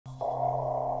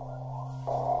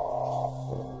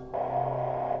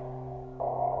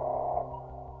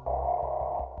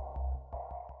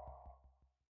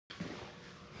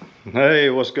Hey,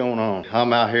 what's going on?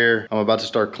 I'm out here. I'm about to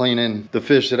start cleaning the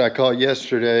fish that I caught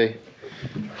yesterday.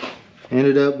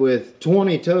 Ended up with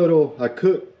 20 total. I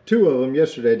cooked 2 of them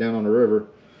yesterday down on the river.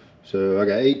 So I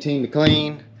got 18 to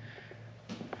clean.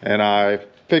 And I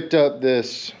picked up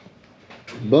this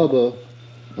Bubba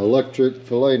electric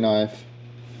fillet knife,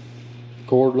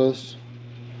 cordless.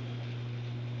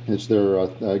 It's their,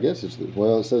 I guess it's,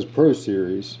 well, it says Pro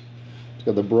Series. It's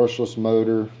got the brushless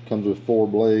motor, comes with 4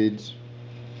 blades.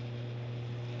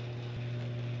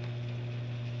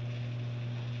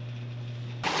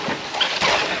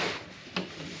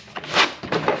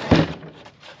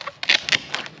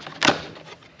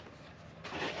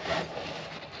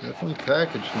 Definitely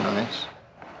packaged nice.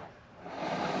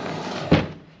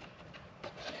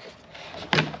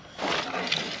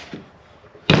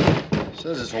 It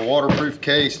says it's a waterproof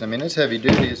case. I mean, it's heavy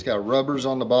duty. It's got rubbers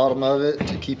on the bottom of it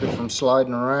to keep it from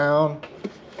sliding around.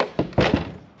 It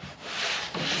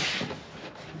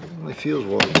really feels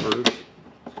waterproof.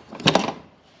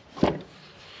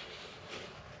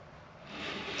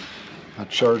 I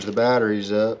charged the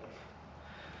batteries up,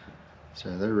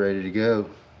 so they're ready to go.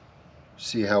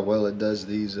 See how well it does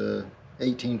these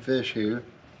 18 fish here.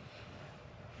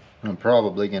 I'm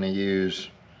probably going to use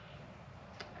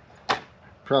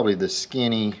the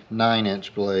skinny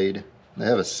 9-inch blade. They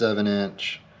have a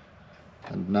 7-inch,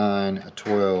 a 9, a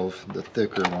 12, the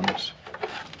thicker ones.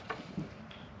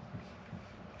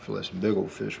 Fillet some big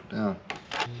old fish down.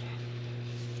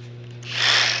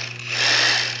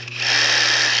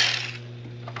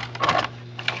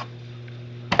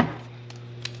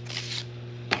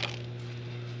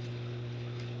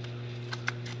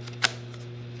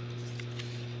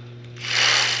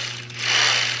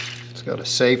 It's got a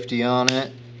safety on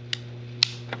it.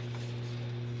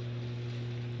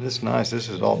 This is nice. This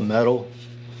is all metal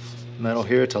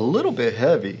here. It's a little bit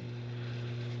heavy.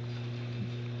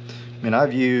 I mean,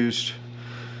 this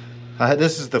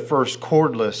is the first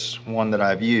cordless one that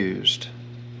I've used.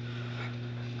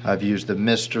 I've used the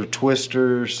Mr.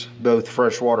 Twisters, both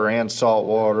freshwater and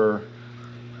saltwater,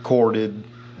 corded.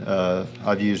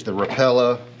 I've used the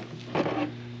Rapala,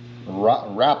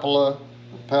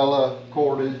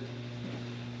 corded.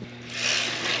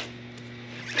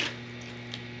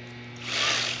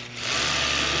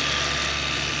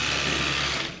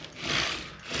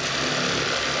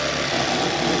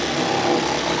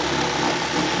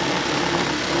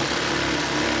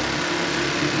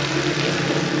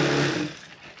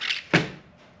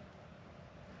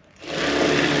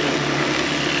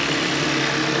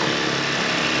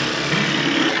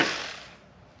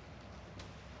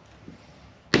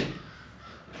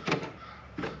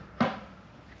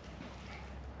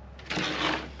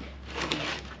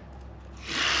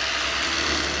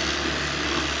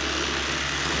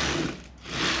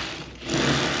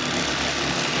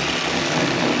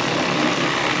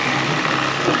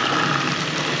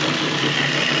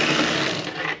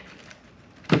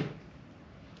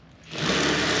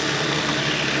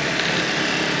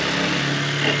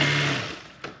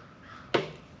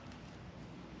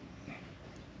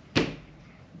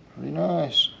 Pretty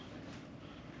nice.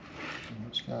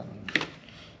 It's got,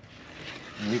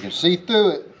 you can see through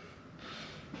it.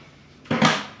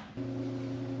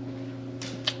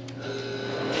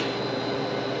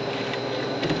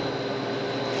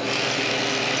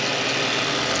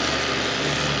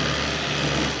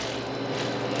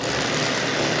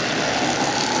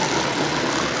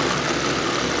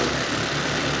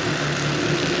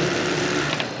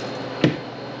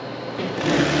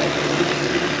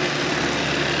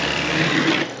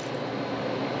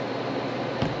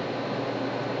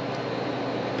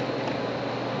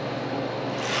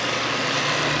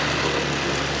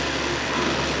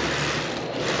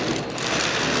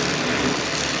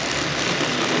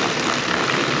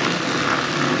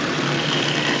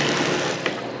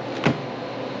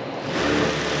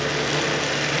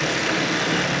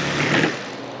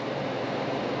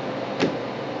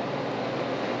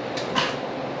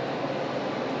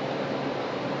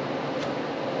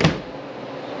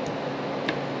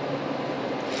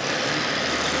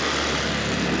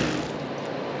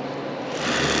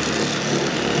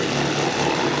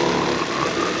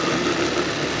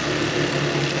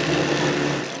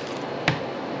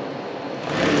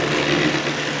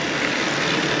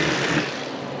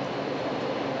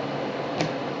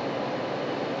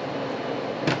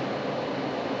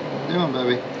 What are you doing,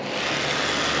 baby?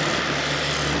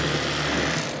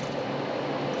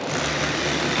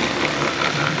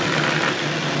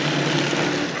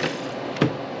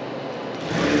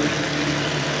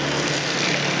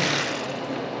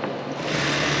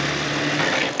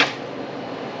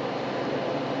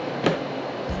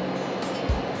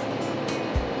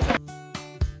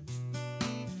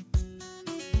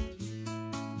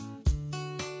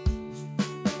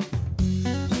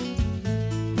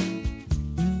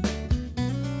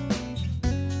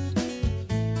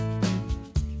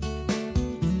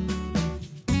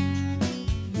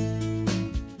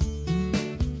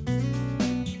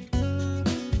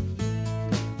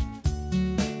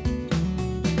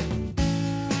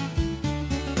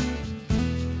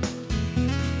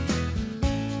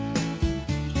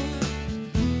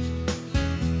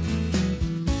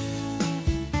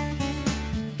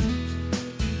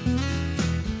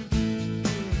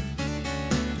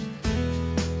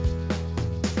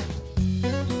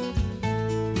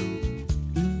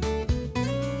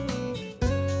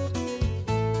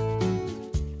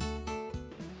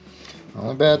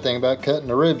 only bad thing about cutting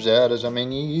the ribs out is, I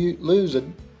mean, you lose a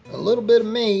little bit of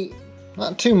meat.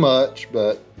 Not too much,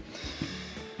 but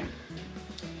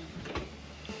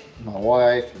my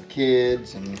wife and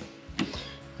kids, and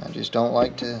I just don't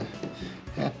like to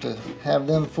have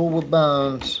them full of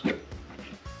bones.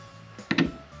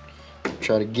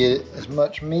 Try to get as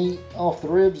much meat off the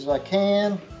ribs as I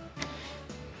can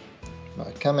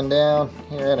by coming down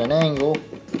here at an angle.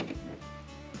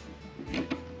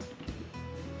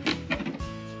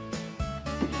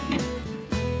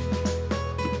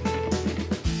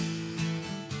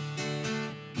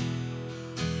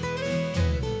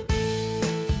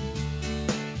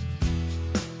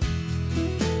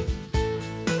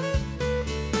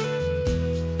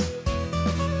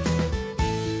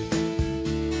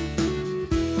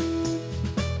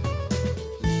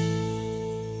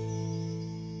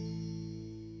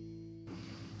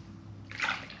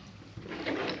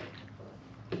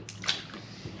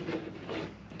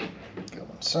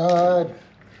 Side,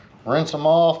 rinse them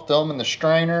off, throw them in the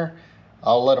strainer.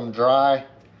 I'll let them dry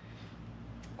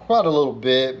quite a little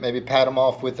bit, maybe pat them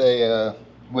off with a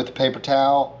paper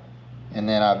towel, and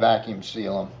then I vacuum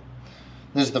seal them.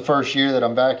 This is the first year that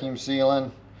I'm vacuum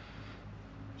sealing,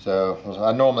 so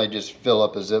I normally just fill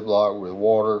up a Ziploc with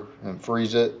water and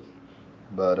freeze it,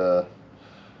 but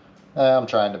I'm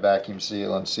trying to vacuum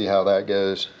seal and see how that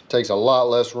goes. It takes a lot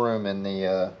less room in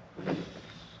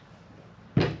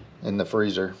the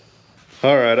freezer.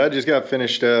 All right, I just got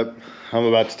finished up. I'm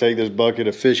about to take this bucket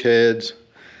of fish heads,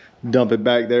 dump it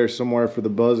back there somewhere for the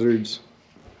buzzards.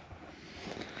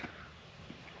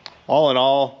 All in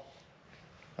all,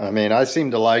 I mean, I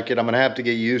seem to like it. I'm gonna have to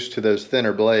get used to those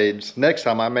thinner blades. Next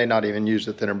time I may not even use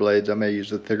the thinner blades. I may use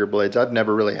the thicker blades. I've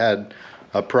never really had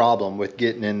a problem with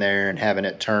getting in there and having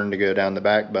it turn to go down the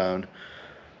backbone.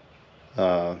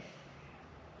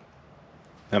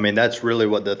 I mean, that's really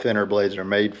what the thinner blades are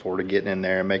made for, to get in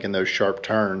there and making those sharp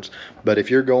turns. But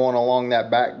if you're going along that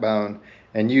backbone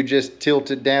and you just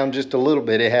tilt it down just a little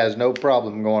bit, it has no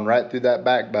problem going right through that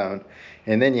backbone,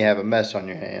 and then you have a mess on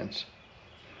your hands.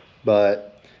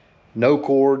 But no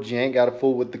cords, you ain't got to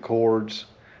fool with the cords.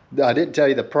 I didn't tell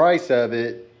you the price of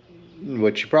it,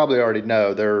 which you probably already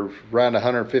know. They're around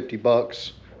 150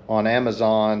 bucks on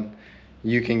Amazon.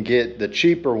 You can get the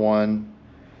cheaper one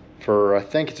for, I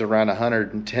think it's around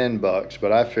 110 bucks,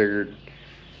 but I figured,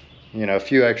 you know, a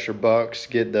few extra bucks,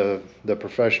 get the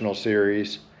professional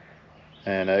series,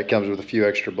 and it comes with a few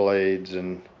extra blades,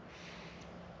 and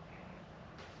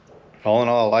all in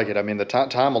all, I like it. I mean, the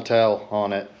time will tell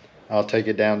on it. I'll take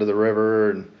it down to the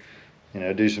river and, you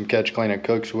know, do some catch, clean, and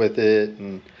cooks with it,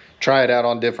 and try it out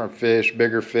on different fish,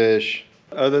 bigger fish.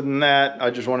 Other than that, I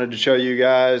just wanted to show you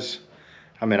guys.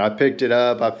 I mean, I picked it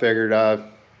up. I figured I'd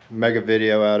make a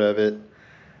video out of it,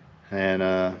 and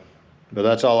but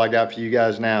that's all I got for you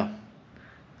guys now.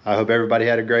 I hope everybody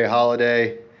had a great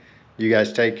holiday. You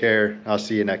guys take care. I'll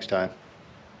see you next time.